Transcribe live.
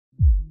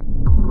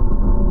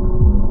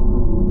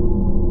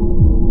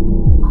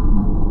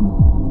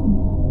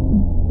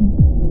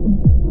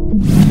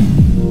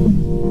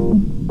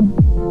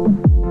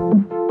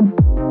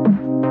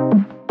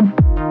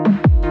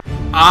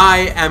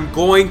I am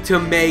going to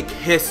make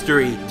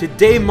history.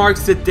 Today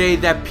marks the day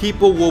that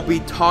people will be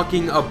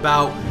talking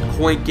about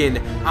Quinkun.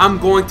 I'm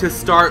going to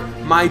start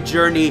my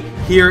journey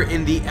here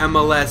in the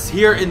MLS,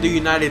 here in the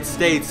United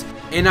States,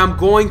 and I'm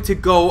going to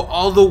go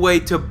all the way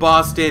to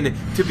Boston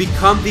to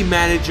become the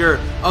manager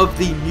of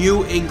the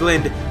New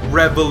England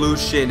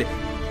Revolution.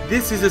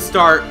 This is the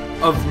start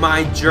of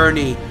my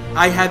journey.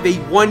 I have a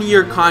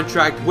one-year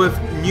contract with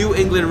New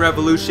England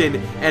Revolution,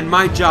 and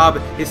my job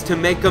is to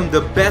make them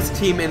the best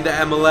team in the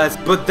MLS.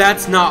 But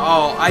that's not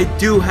all. I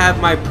do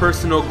have my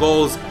personal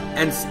goals,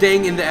 and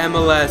staying in the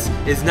MLS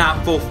is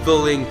not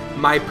fulfilling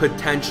my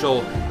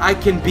potential. I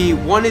can be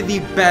one of the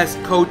best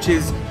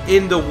coaches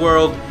in the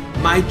world.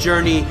 My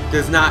journey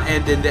does not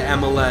end in the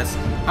MLS.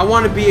 I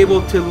want to be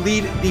able to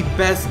lead the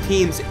best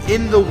teams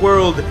in the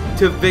world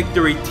to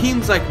victory.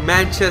 Teams like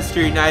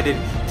Manchester United,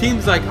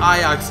 teams like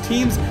Ajax,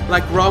 teams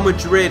like Real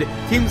Madrid,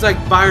 teams like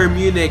Bayern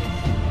Munich.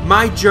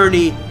 My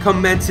journey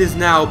commences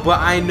now, but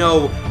I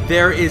know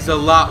there is a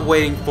lot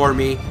waiting for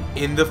me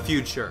in the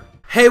future.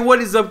 Hey, what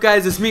is up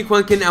guys, it's me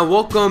Quinkun, and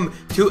welcome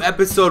to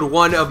episode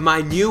 1 of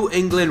my New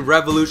England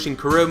Revolution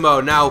career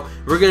mode. Now,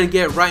 we're going to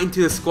get right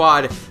into the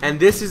squad, and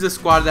this is a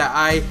squad that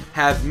I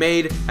have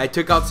made. I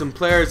took out some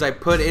players, I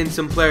put in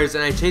some players,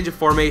 and I changed the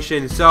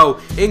formation.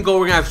 So, in goal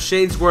we're going to have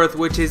Shainsworth,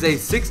 which is a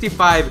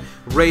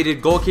 65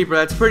 rated goalkeeper.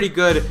 That's pretty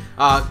good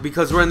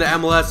because we're in the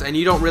MLS, and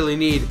you don't really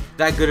need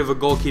that good of a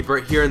goalkeeper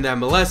here in the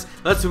MLS.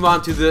 Let's move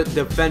on to the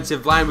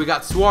defensive line. We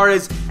got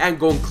Suarez and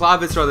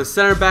Goncalves are the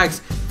center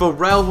backs.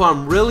 Farrell, who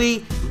I'm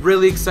really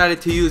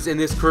excited to use in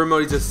this career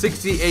mode. He's a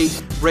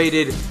 68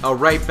 rated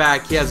right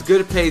back. He has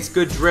good pace,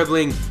 good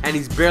dribbling, and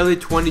he's barely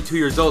 22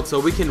 years old, so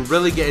we can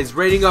really get his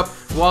rating up.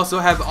 We'll also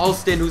have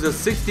Alston, who's a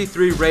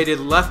 63 rated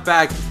left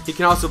back. He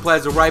can also play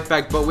as a right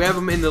back, but we have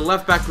him in the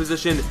left back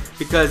position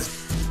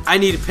because I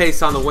need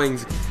pace on the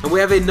wings. And we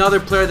have another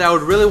player that I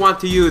would really want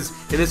to use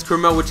in this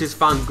career mode, which is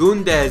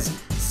Fagundes,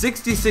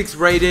 66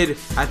 rated.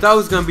 I thought it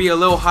was going to be a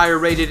little higher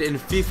rated in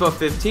FIFA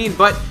 15,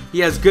 but he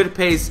has good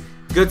pace,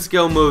 good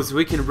skill moves.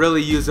 We can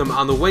really use them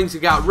on the wings. We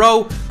got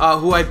Rowe,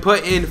 who I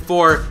put in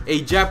for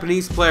a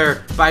Japanese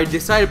player, but I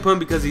decided to put him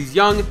because he's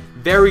young,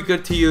 very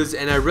good to use,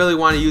 and I really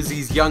want to use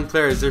these young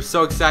players. They're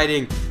so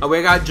exciting.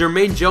 We got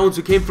Jermaine Jones,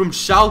 who came from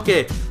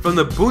Schalke, from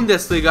the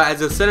Bundesliga,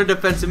 as a center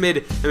defensive mid,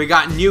 and we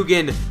got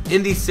Newcastle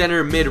in the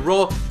center mid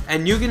role.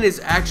 And Newcastle is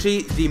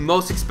actually the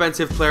most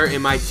expensive player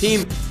in my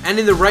team. And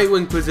in the right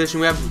wing position,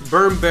 we have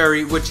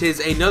Burnberry, which is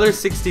another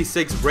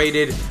 66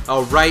 rated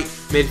right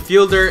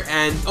midfielder,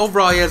 and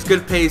overall he has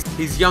good pace.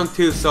 He's young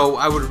too, so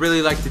I would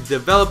really like to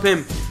develop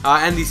him.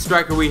 And the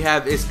striker we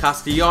have is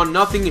Castellon.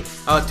 Nothing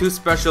too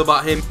special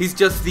about him. He's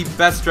just the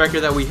best striker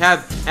that we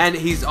have, and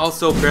he's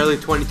also barely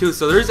 22.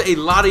 So there's a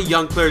lot of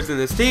young players in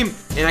this team,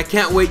 and I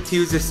can't wait to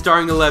use this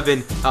starting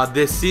 11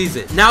 this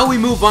season. Now we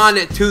move on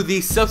to the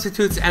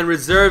substitutes and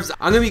reserves.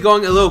 I'm going to be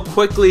going a little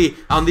quickly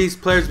on these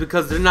players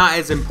because they're not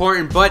as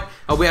important, but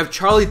we have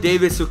Charlie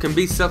Davis, who can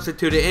be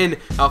substituted in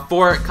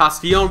for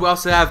Castellon. We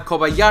also have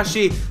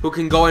Kobayashi, who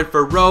can go in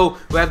for Rowe.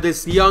 We have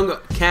this young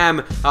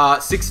Cam,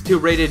 62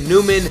 rated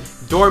Newman.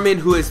 Dorman,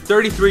 who is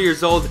 33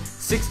 years old,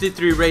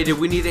 63 rated.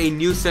 We need a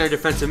new center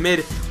defensive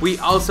mid. We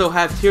also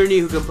have Tierney,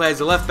 who can play as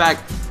a left back.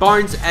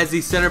 Barnes as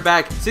the center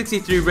back,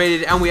 63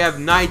 rated, and we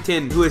have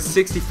Knighton, who is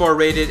 64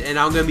 rated, and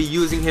I'm going to be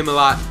using him a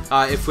lot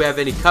if we have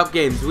any cup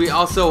games. We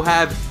also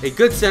have a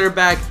good center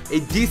back, a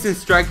decent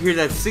striker here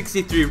that's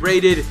 63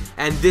 rated,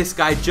 and this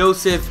guy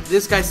Joseph.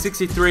 This guy's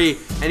 63,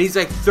 and he's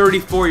like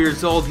 34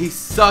 years old. He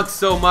sucks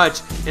so much,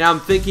 and I'm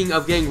thinking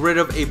of getting rid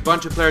of a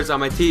bunch of players on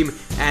my team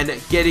and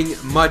getting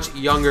much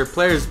younger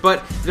players.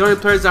 But the only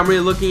players I'm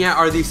really looking at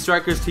are these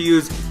strikers to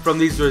use from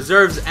these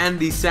reserves and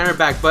the center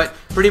back. But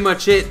pretty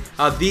much it.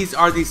 These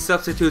are the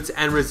substitutes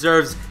and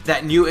reserves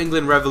that New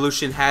England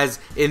Revolution has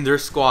in their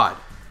squad.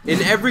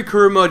 In every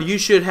career mode, you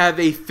should have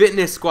a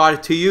fitness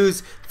squad to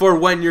use for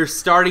when your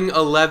starting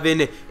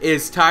 11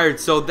 is tired.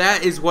 So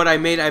that is what I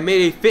made. I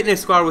made a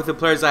fitness squad with the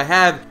players I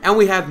have, and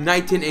we have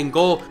Knighton in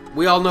goal.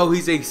 We all know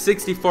he's a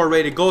 64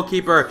 rated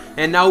goalkeeper,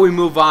 and now we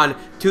move on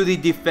to the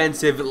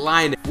defensive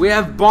line. We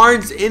have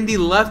Barnes in the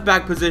left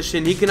back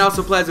position. He can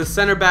also play as a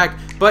center back,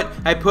 but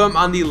I put him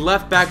on the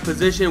left back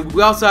position.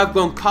 We also have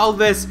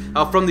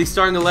Goncalves from the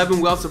starting 11.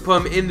 We also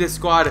put him in this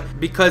squad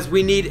because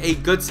we need a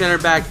good center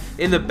back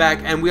in the back.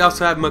 And we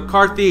also have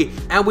McCarthy,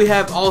 and we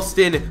have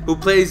Alston, who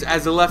plays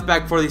as a left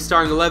back for the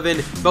starting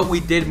 11, but we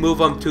did move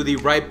him to the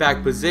right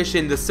back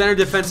position. The center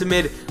defensive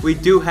mid we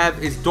do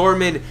have is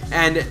Dorman,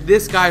 and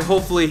this guy,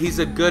 hopefully he's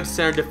a good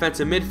center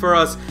defensive mid for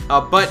us,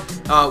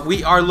 but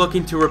we are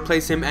looking to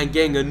replace him and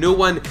getting a new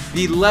one.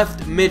 The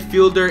left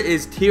midfielder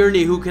is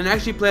Tierney, who can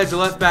actually play as a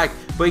left back,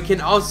 but he can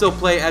also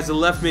play as a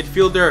left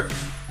midfielder.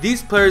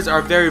 These players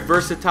are very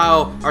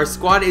versatile. Our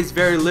squad is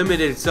very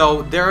limited,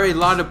 so there are a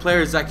lot of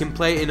players that can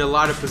play in a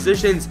lot of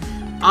positions.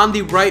 On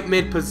the right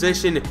mid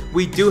position,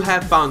 we do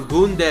have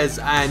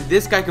Fagundes, and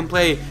this guy can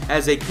play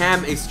as a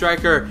cam, a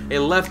striker, a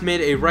left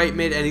mid, a right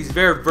mid, and he's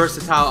very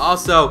versatile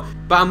also.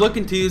 but I'm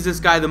looking to use this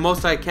guy the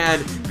most I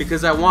can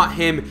because I want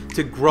him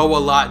to grow a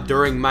lot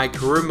during my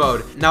career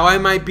mode. Now I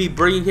might be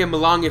bringing him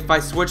along if I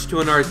switch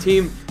to another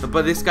team,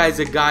 but this guy's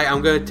a guy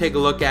I'm going to take a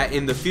look at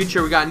in the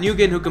future. We got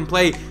Quinkun, who can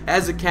play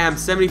as a cam,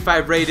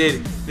 75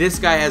 rated. This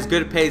guy has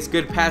good pace,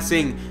 good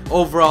passing,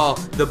 overall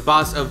the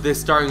boss of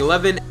this starting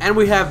 11. And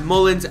we have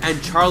Mullins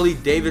and Charlie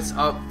Davis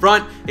up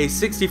front, a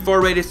 64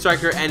 rated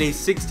striker and a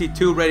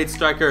 62 rated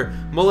striker.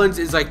 Mullins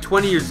is like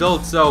 20 years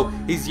old, so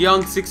he's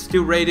young,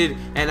 62 rated,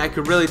 and I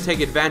could really take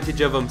advantage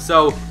of him.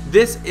 So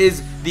this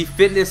is the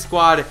fitness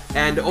squad,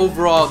 and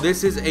overall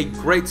this is a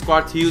great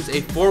squad to use,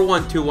 a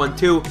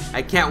 4-1-2-1-2.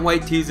 I can't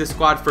wait to use this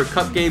squad for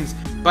cup games,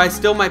 but I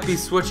still might be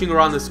switching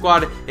around the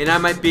squad, and I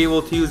might be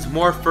able to use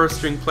more first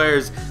string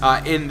players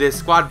in this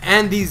squad.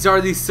 And these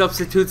are the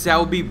substitutes that I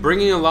will be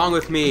bringing along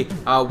with me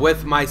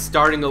with my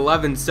starting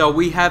 11. So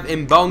we have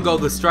Mbongo,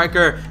 the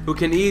striker, who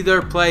can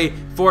either play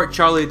for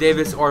Charlie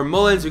Davis or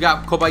Mullins. We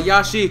got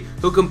Kobayashi,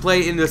 who can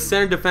play in the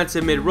center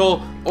defensive mid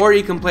role, or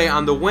he can play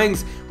on the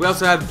wings. We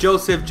also have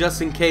Joseph,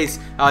 just in case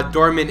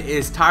Dorman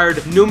is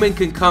tired. Newman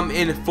can come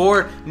in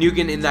for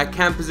Quinkun in that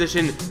cam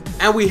position.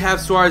 And we have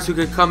Suarez, who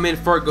can come in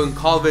for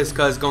Goncalves,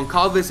 because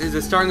Goncalves is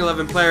a starting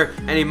 11 player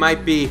and he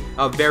might be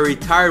very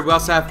tired. We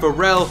also have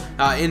Pharrell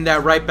in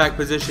that right back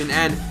position,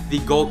 and the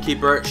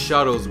goalkeeper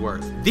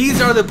Shuttlesworth.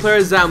 These are the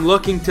players that I'm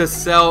looking to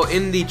sell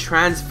in the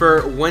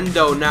transfer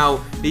window.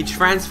 Now, the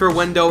transfer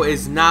window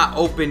is not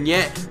open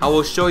yet. I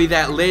will show you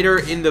that later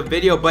in the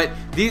video, but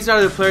these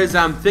are the players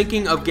that I'm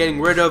thinking of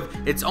getting rid of.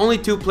 It's only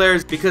 2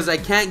 players because I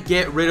can't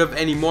get rid of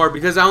any more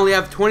because I only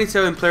have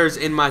 27 players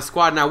in my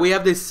squad. Now, we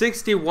have this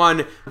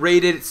 61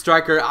 rated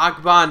striker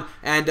Akban,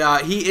 and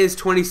he is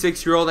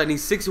 26-year-old and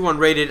he's 61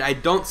 rated. I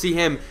don't see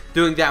him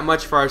doing that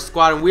much for our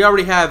squad, and we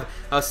already have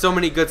so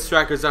many good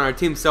strikers on our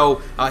team,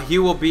 so he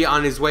will be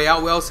on his way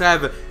out. We also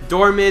have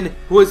Dorman,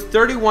 who is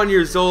 31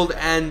 years old,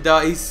 and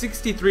he's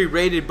 63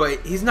 rated, but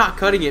he's not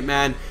cutting it,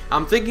 man.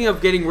 I'm thinking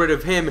of getting rid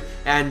of him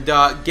and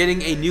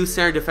getting a new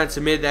center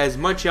defensive mid that is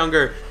much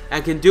younger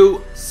and can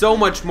do so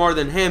much more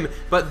than him.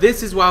 But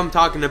this is what I'm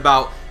talking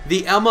about.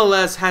 The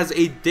MLS has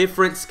a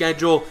different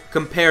schedule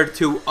compared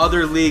to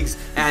other leagues,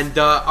 and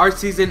our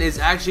season is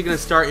actually going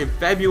to start in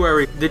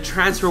February. The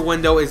transfer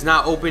window is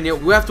not open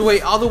yet. We have to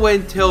wait all the way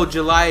until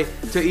July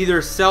to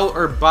either sell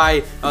or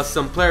buy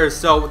some players,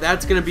 so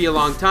that's going to be a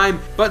long time.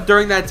 But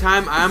during that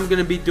time, I'm going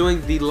to be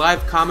doing the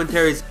live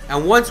commentaries,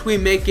 and once we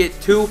make it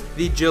to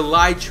the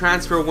July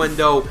transfer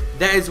window,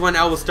 that is when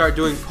I will start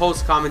doing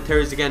post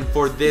commentaries again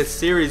for this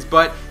series.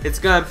 But it's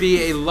going to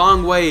be a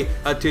long way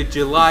to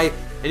July.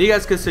 And you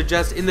guys can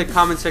suggest in the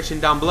comment section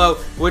down below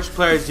which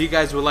players you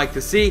guys would like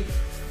to see.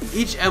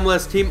 Each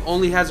MLS team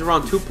only has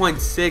around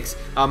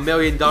 $2.6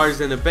 million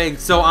in the bank,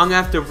 so I'm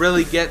gonna have to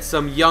really get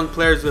some young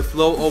players with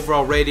low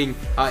overall rating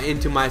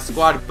into my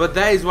squad. But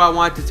that is what I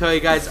wanted to tell you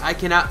guys. I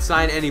cannot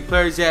sign any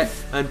players yet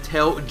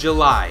until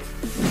July.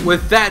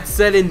 With that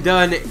said and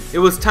done, it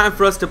was time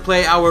for us to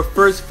play our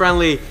first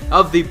friendly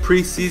of the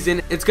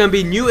preseason. It's going to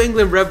be New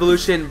England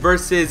Revolution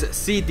versus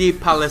CD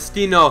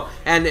Palestino,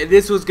 and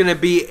this was going to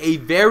be a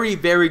very,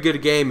 very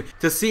good game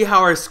to see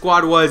how our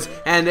squad was.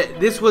 And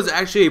this was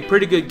actually a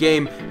pretty good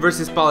game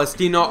versus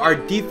Palestino. Our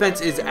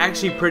defense is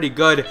actually pretty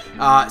good.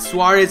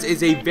 Suarez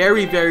is a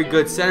very, very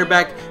good center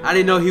back. I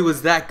didn't know he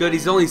was that good.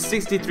 He's only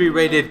 63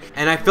 rated,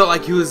 and I felt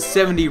like he was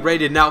 70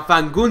 rated. Now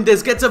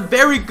Fagundes gets a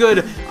very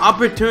good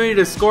opportunity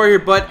to score here,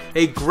 but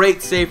a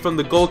great save from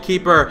the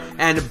goalkeeper,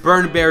 and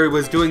Burnberry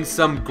was doing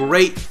some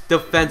great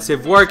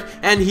defensive work,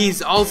 and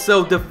he's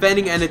also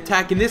defending and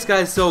attacking. This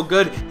guy is so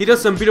good. He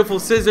does some beautiful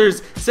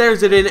scissors,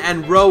 centers it in,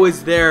 and Rowe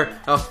is there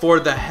for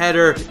the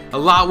header. A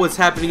lot was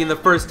happening in the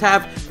first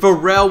half.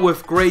 Pharrell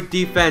with great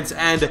defense,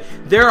 and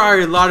there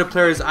are a lot of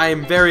players I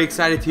am very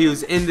excited to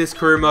use in this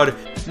career mode.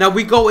 Now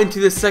we go into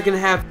the second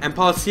half, and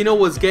Palestino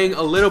was getting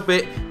a little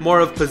bit more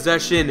of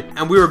possession,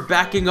 and we were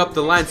backing up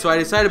the line, so I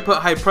decided to put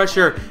high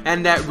pressure,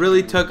 and that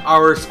really took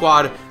our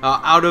squad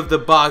out of the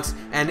box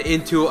and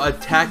into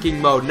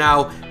attacking mode.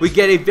 Now we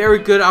get a very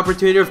good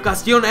opportunity of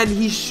Castillon, and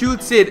he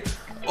shoots it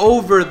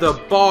over the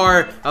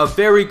bar. A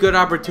very good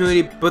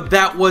opportunity, but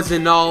that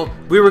wasn't all.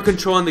 We were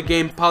controlling the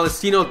game.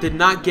 Palestino did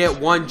not get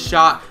one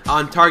shot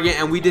on target,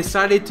 and we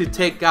decided to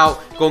take out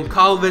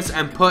Goncalves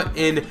and put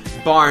in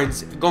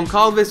Barnes.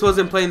 Goncalves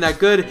wasn't playing that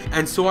good,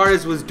 and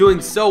Suarez was doing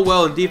so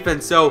well in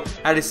defense, so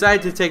I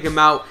decided to take him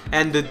out,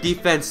 and the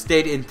defense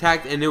stayed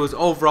intact, and it was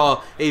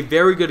overall a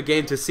very good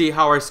game to see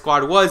how our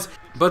squad was.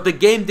 But the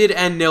game did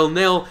end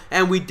 0-0,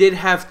 and we did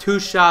have 2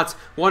 shots,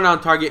 1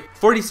 on target,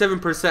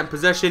 47%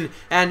 possession,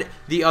 and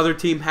the other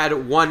team had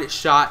 1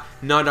 shot,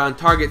 none on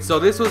target. So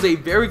this was a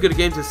very good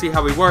game to see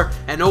how we were,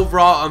 and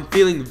overall I'm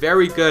feeling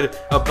very good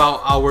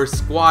about our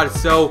squad.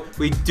 So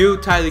we do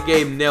tie the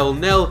game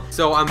 0-0,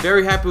 so I'm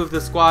very happy with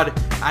the squad.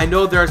 I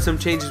know there are some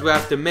changes we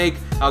have to make.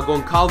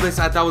 Goncalves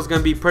I thought was going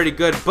to be pretty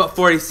good, but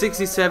for a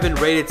 67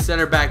 rated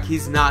center back,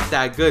 he's not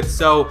that good.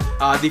 So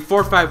the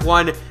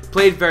 4-5-1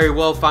 played very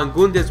well.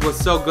 Fagundes was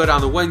so good on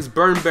the wings.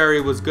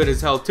 Burnberry was good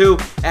as hell too,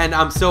 and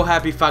I'm so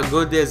happy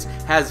Fagundes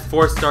has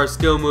 4-star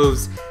skill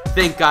moves.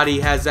 thank God he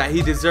has that.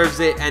 He deserves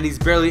it, and he's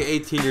barely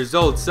 18 years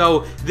old.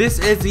 So this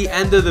is the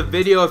end of the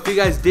video. If you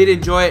guys did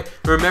enjoy it,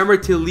 remember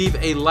to leave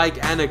a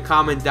like and a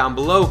comment down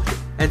below.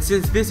 And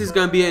since this is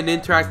going to be an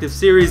interactive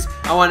series,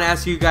 I want to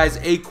ask you guys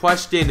a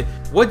question.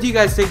 What do you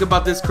guys think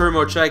about this career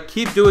mode? Should I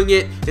keep doing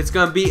it? It's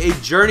going to be a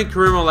journey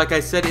career mode, like I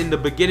said in the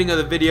beginning of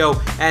the video.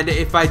 And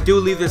if I do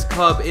leave this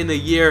club in a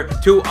year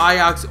to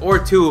Ajax or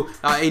to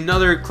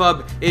another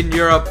club in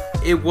Europe,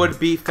 it would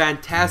be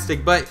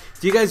fantastic. But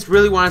do you guys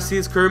really want to see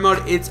this career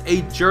mode? It's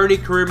a journey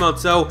career mode,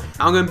 so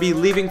I'm going to be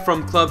leaving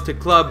from club to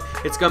club.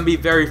 It's going to be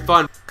very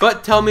fun.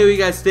 But tell me what you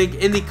guys think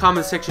in the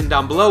comment section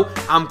down below.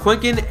 I'm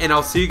Quinkun, and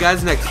I'll see you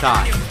guys next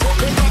time.